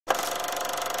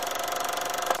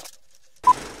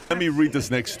Let me read this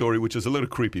next story, which is a little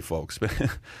creepy, folks.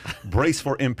 Brace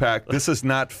for impact. This is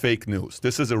not fake news.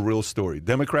 This is a real story.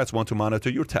 Democrats want to monitor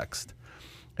your text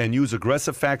and use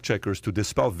aggressive fact checkers to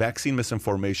dispel vaccine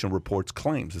misinformation reports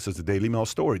claims. This is the Daily Mail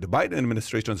story. The Biden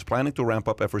administration is planning to ramp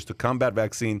up efforts to combat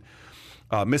vaccine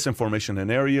misinformation in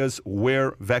areas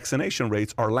where vaccination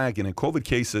rates are lagging and COVID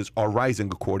cases are rising,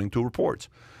 according to reports.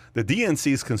 The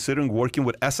DNC is considering working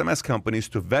with SMS companies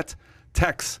to vet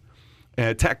texts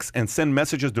and send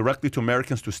messages directly to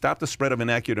Americans to stop the spread of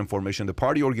inaccurate information. The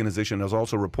party organization is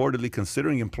also reportedly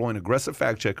considering employing aggressive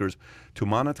fact checkers to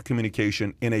monitor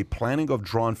communication in a planning of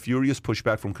drawn furious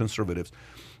pushback from conservatives.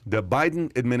 The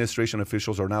Biden administration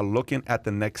officials are now looking at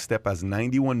the next step as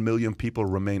 91 million people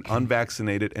remain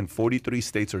unvaccinated and 43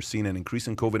 states are seeing an increase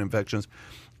in COVID infections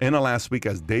in the last week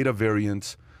as Delta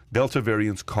variants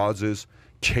causes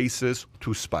cases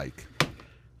to spike.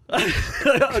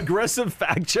 Aggressive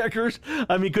fact checkers?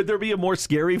 I mean, could there be a more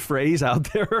scary phrase out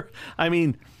there? I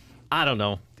mean, I don't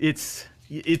know.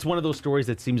 It's one of those stories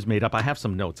that seems made up. I have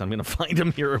some notes. I'm going to find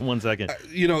them here in 1 second.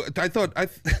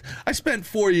 I spent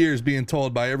 4 years being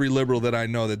told by every liberal that I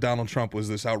know that Donald Trump was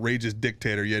this outrageous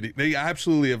dictator, yet they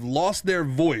absolutely have lost their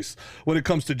voice when it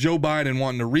comes to Joe Biden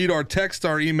wanting to read our texts,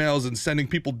 our emails, and sending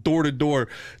people door to door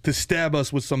to stab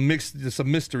us with some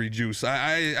mystery juice.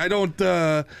 I'd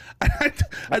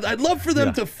love for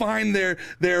them to find their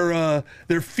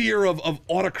fear of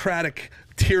autocratic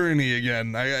tyranny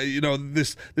again.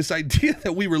 This idea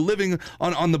that we were living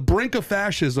on the brink of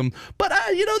fascism, but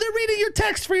they're reading your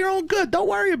text for your own good. Don't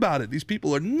worry about it. These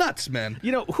people are nuts, man.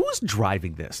 Who's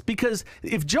driving this? Because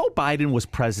if Joe Biden was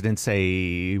president,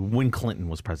 say when Clinton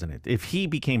was president, if he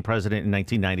became president in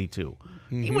 1992,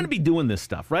 he wouldn't be doing this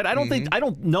stuff, right? I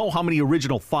don't know how many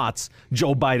original thoughts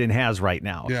Joe Biden has right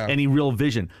now. Yeah. Any real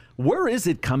vision. Where is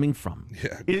it coming from?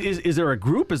 Yeah. Is there a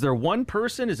group? Is there one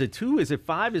person? Is it two? Is it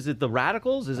five? Is it the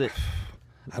radicals? Is it?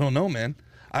 I don't know, man.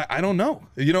 I don't know.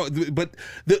 But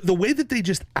the way that they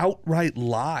just outright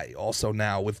lie also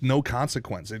now with no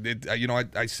consequence.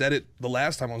 I said it the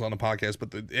last time I was on the podcast,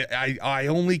 but I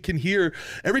only can hear,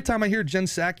 every time I hear Jen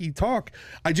Psaki talk,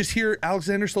 I just hear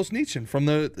Alexander Solzhenitsyn from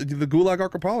the Gulag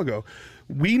Archipelago.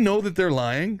 We know that they're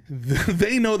lying.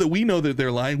 They know that we know that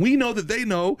they're lying. We know that they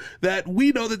know that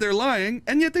we know that they're lying,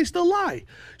 and yet they still lie.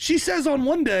 She says on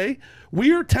one day,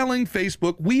 we are helping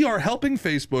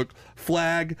Facebook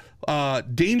flag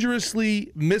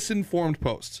dangerously misinformed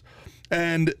posts.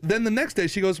 And then the next day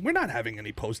she goes, we're not having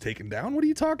any posts taken down. What are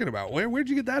you talking about? Where'd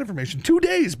you get that information? 2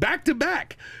 days, back to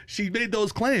back, she made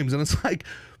those claims. And it's like,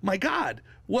 my God,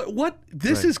 what?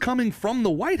 This is coming from the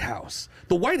White House.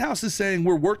 The White House is saying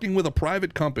we're working with a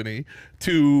private company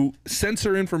to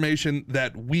censor information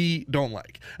that we don't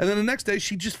like. And then the next day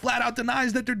she just flat out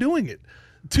denies that they're doing it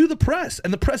to the press,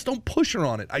 and the press don't push her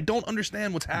on it. I don't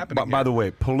understand what's happening. By the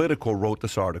way, Politico wrote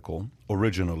this article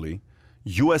originally.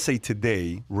 USA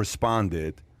Today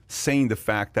responded saying the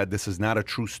fact that this is not a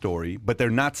true story, but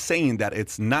they're not saying that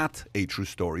it's not a true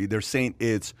story. They're saying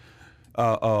it's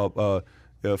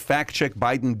fact check.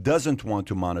 Biden doesn't want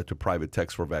to monitor private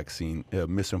text for vaccine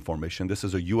misinformation. This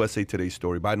is a USA Today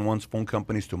story. Biden wants phone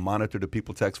companies to monitor the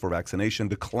people text for vaccination,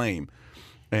 the claim.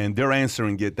 And they're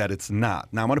answering it that it's not.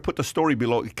 Now, I'm going to put the story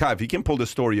below. Kai, if you can pull the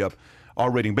story up,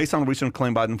 our rating. Based on a recent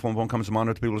claim, Biden phone companies to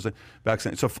monitor people's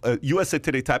vaccine. So USA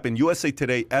Today, type in USA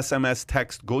Today, SMS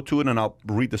text, go to it, and I'll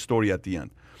read the story at the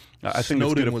end. I think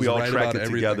it's good if we all track it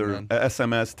together.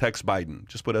 SMS text Biden.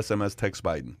 Just put SMS text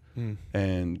Biden.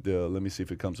 And let me see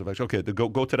if it comes to action. Okay,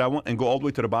 go to that one and go all the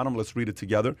way to the bottom. Let's read it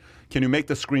together. Can you make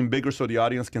the screen bigger so the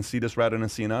audience can see this rather than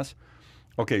seeing us?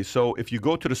 Okay, so if you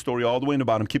go to the story all the way in the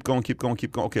bottom, keep going.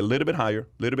 Okay, a little bit higher,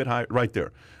 right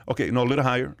there. Okay, no, a little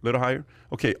higher.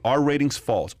 Okay, our ratings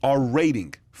false. Our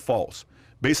rating false.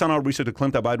 Based on our research, the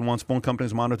claim that Biden wants phone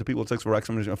companies to monitor people text for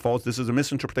vaccination false. This is a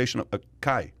misinterpretation of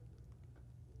Kai.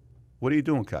 What are you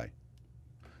doing, Kai?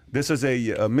 This is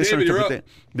a misinterpretation.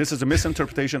 This is a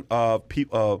misinterpretation of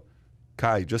people.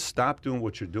 Kai, just stop doing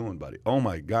what you're doing, buddy. Oh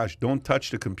my gosh, don't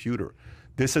touch the computer.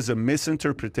 This is a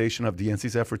misinterpretation of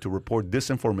DNC's effort to report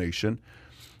disinformation.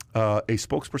 A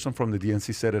spokesperson from the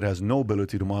DNC said it has no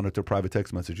ability to monitor private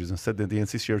text messages and said that the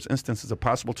DNC shares instances of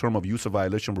possible term of use of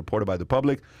violation reported by the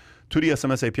public to the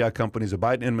SMS API companies. The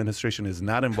Biden administration is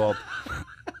not involved.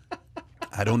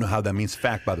 I don't know how that means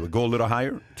fact, by the way. Go a little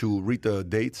higher to read the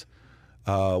dates.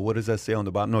 What does that say on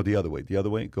the bottom? No, the other way.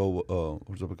 Go.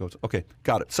 Okay,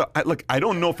 got it. So, I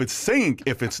don't know if it's saying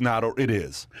if it's not or it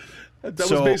is.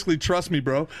 That was basically, trust me,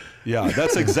 bro. Yeah,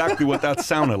 that's exactly what that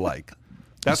sounded like.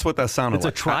 That's what that sounded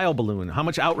like. It's a trial balloon. How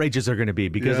much outrage is there going to be?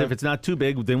 Because if it's not too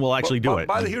big, then we'll actually do it.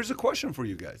 Here's a question for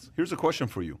you guys. Here's a question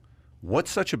for you.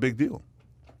 What's such a big deal?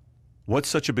 What's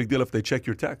such a big deal if they check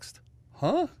your text?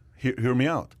 Huh? Hear me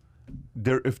out.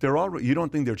 If they're already, you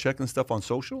don't think they're checking stuff on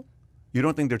social? You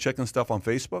don't think they're checking stuff on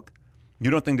Facebook?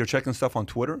 You don't think they're checking stuff on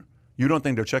Twitter? You don't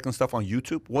think they're checking stuff on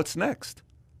YouTube? What's next?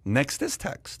 Next is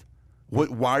text.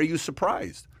 Why are you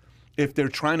surprised? If they're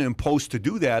trying to impose to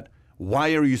do that,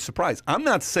 why are you surprised? I'm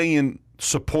not saying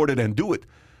support it and do it,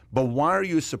 but why are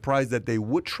you surprised that they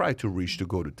would try to reach to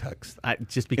go to text?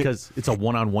 Just because it's a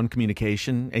one-on-one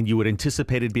communication, and you would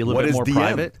anticipate it'd be a little bit more DM?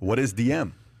 private. What is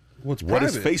DM? What's What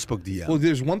is private? Facebook DM? Well,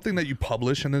 there's one thing that you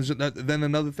publish, and there's then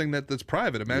another thing that's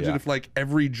private. Imagine Yeah. if like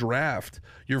every draft,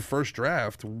 your first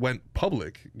draft, went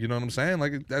public. You know what I'm saying?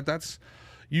 Like that's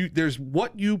you. There's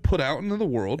what you put out into the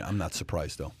world. I'm not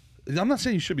surprised though. I'm not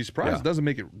saying you should be surprised. Yeah. It doesn't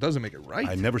make it right.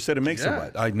 I never said it makes Yeah. it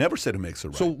right. I never said it makes it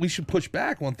right. So we should push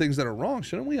back on things that are wrong,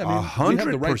 shouldn't we? I mean, we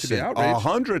have the right to be 100%, outraged.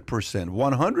 100%,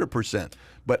 100%.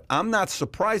 But I'm not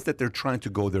surprised that they're trying to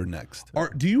go there next.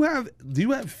 Do you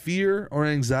have fear or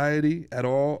anxiety at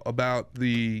all about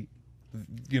the,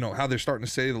 how they're starting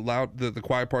to say the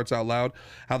quiet parts out loud,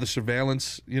 how the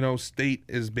surveillance state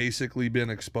has basically been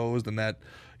exposed, and that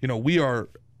we are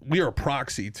a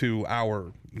proxy to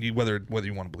our, whether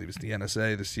you want to believe it's the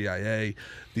NSA, the CIA,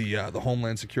 the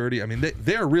Homeland Security. I mean,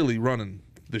 they're really running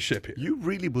the ship here. You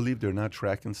really believe they're not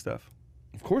tracking stuff?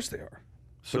 Of course they are.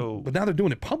 So, but now they're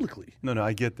doing it publicly. No,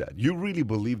 I get that. You really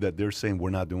believe that they're saying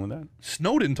we're not doing that?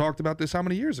 Snowden talked about this how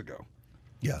many years ago?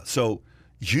 Yeah. So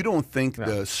you don't think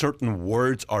the certain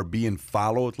words are being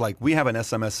followed? Like we have an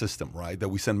SMS system, right, that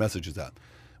we send messages out.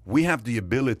 We have the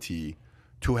ability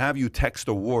to have you text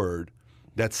a word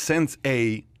that sends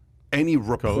any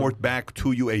report back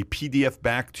to you, a PDF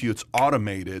back to you. It's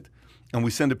automated, and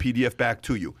we send a PDF back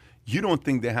to you. You don't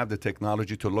think they have the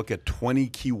technology to look at 20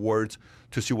 keywords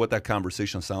to see what that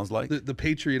conversation sounds like? The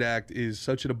Patriot Act is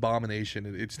such an abomination.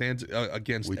 It stands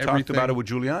against We everything. talked about it with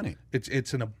Giuliani.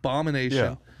 It's an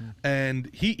abomination, and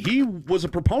he was a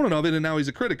proponent of it, and now he's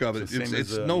a critic of it.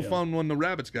 It's no fun when the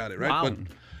rabbits got it, right? Wow.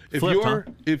 But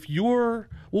if you're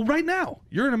right now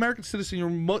you're an American citizen,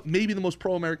 you're maybe the most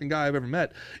pro-American guy I've ever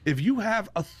met. If you have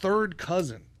a third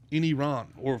cousin in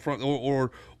Iran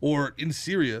or in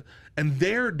Syria, and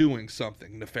they're doing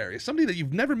something nefarious, somebody that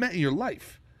you've never met in your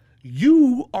life,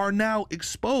 you are now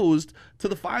exposed to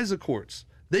the FISA courts.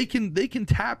 They can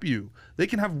tap you. They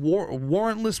can have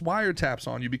warrantless wiretaps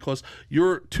on you because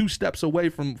you're 2 steps away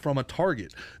from a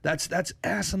target. That's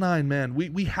asinine, man.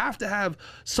 We have to have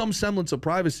some semblance of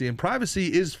privacy, and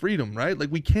privacy is freedom, right? Like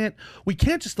we can't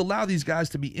just allow these guys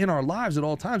to be in our lives at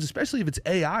all times, especially if it's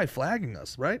AI flagging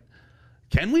us, right?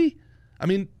 Can we? I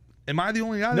mean, am I the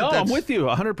only guy? No, that's I'm with you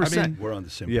 100%. I mean, We're on the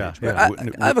same Yeah.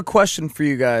 page. I have a question for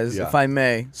you guys, Yeah. if I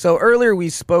may. So earlier we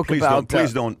spoke Please about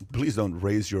please don't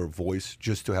raise your voice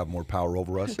just to have more power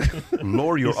over us.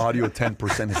 Lower your audio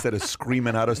 10% instead of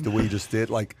screaming at us the way you just did.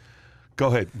 Like, go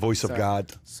ahead, voice of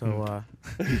God.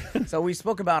 So we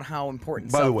spoke about how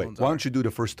important. By cell the way, phones why are. don't you do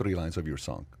the first 3 lines of your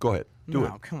song? Go ahead, do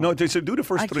No, it. come No, on. they said do the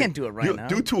first I 3. can't do it right now.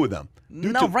 Do 2 of them.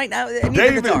 Do No, 2. right now I need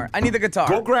David, the guitar. I need the guitar.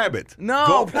 Go grab it. No,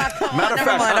 Go. come on, Matter of never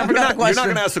fact, mind, I forgot the you're not question.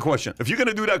 going to ask the question. If you're going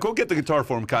to do that, go get the guitar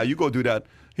for him, Kai. You go do that.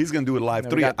 He's going to do it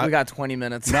live. We got 20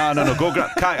 minutes. No. Go grab.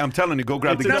 Kai, I'm telling you, go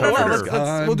grab the It's guitar. an No, for order.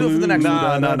 her. we'll do it for the next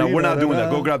one. No, we're not doing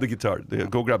that. Go grab the guitar.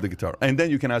 Go grab the guitar, and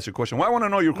then you can ask your question. Well, I want to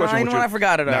know your question. you know what? I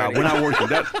forgot it already. We're not working.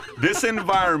 This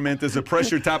environment is a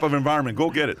pressure type of environment. Go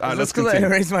get it. All right, let's Because I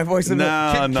continue. raised my voice a bit.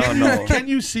 No. Can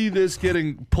you see this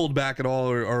getting pulled back at all,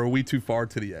 or are we too far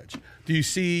to the edge? Do you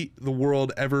see the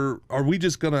world ever? Are we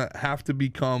just gonna have to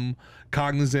become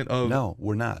cognizant of? No,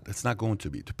 we're not. It's not going to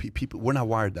be. People, we're not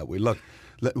wired that way. Look,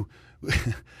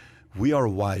 we are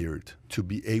wired to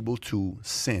be able to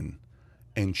sin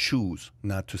and choose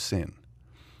not to sin.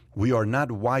 We are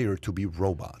not wired to be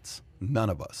robots.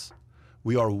 None of us.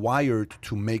 We are wired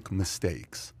to make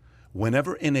mistakes.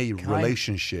 Whenever in a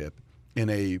relationship, in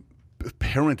a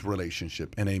parent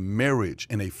relationship, in a marriage,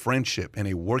 in a friendship, in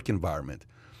a work environment,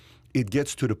 it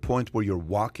gets to the point where you're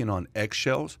walking on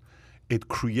eggshells. It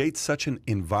creates such an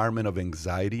environment of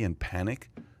anxiety and panic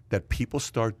that people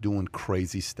start doing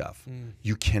crazy stuff.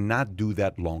 You cannot do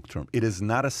that long term. It is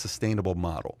not a sustainable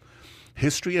model.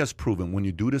 History has proven when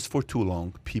you do this for too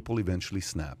long, people eventually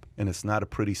snap. And it's not a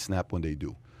pretty snap when they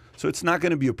do. So it's not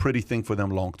going to be a pretty thing for them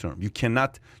long term. You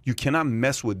cannot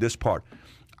mess with this part.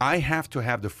 I have to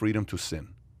have the freedom to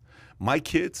sin. My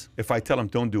kids, if I tell them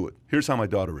don't do it, here's how my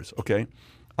daughter is, okay?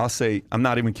 I'll say, I'm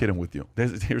not even kidding with you.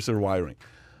 Here's her wiring.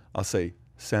 I'll say,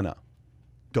 Senna,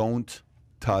 don't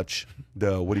touch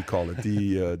the, what do you call it?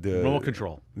 The Remote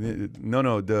control.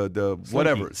 No, the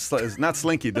whatever. It's not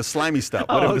slinky, the slimy stuff.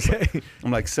 Whatever. Okay. I'm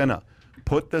like, Senna,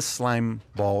 put the slime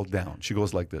ball down. She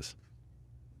goes like this.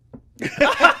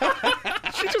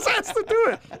 She just has to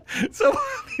do it. So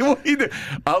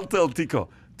I'll tell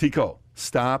Tico,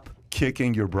 stop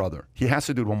kicking your brother. He has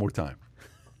to do it one more time.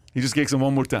 He just kicks him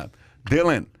one more time.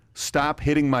 Dylan, stop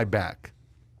hitting my back.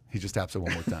 He just taps it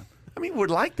one more time. I mean, we're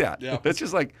like that. Yeah. That's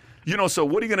just like, so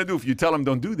what are you going to do if you tell them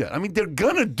don't do that? I mean, they're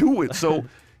going to do it. So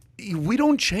we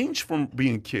don't change from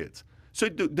being kids. So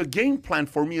the game plan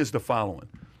for me is the following.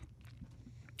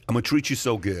 I'm going to treat you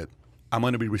so good. I'm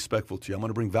going to be respectful to you. I'm going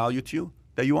to bring value to you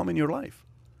that you want in your life.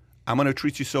 I'm going to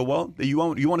treat you so well that you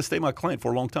want to stay my client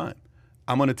for a long time.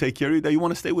 I'm going to take care of you that you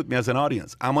want to stay with me as an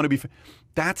audience. I'm going to be.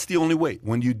 That's the only way.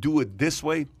 When you do it this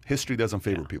way, history doesn't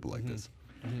favor people like this.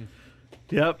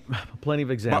 Yep, plenty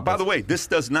of examples. By the way, this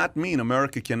does not mean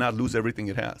America cannot lose everything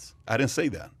it has. I didn't say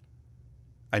that.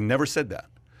 I never said that.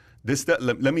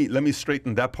 Let me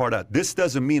straighten that part out. This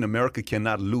doesn't mean America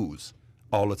cannot lose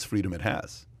all its freedom it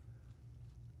has.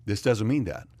 This doesn't mean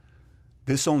that.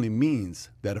 This only means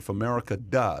that if America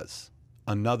does,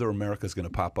 another America is going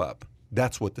to pop up.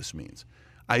 That's what this means.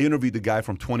 I interviewed the guy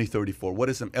from 2034. What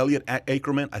is him? Elliot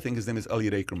Ackerman? I think his name is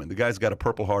Elliot Ackerman. The guy's got a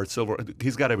Purple Heart, silver.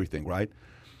 He's got everything, right?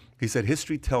 He said,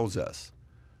 history tells us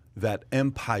that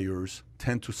empires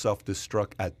tend to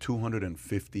self-destruct at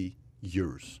 250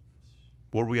 years.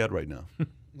 Where are we at right now?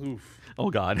 Oof.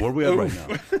 Oh, God. Where are we at right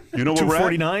now? You know where we're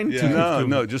at? 249? Yeah.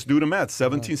 No, just do the math.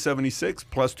 1776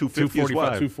 plus 250 is what?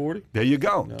 240? There you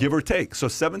go, give or take. So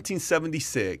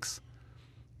 1776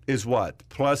 is what?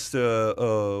 Plus,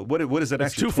 what is it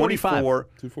actually? 245.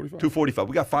 245.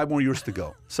 We got 5 more years to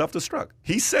go. Self-destruct.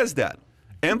 He says that.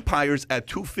 Empires at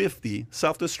 250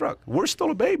 self-destruct. We're still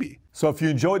a baby. So if you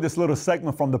enjoyed this little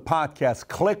segment from the podcast,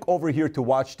 click over here to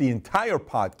watch the entire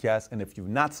podcast. And if you've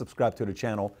not subscribed to the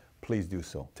channel, please do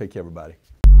so. Take care, everybody.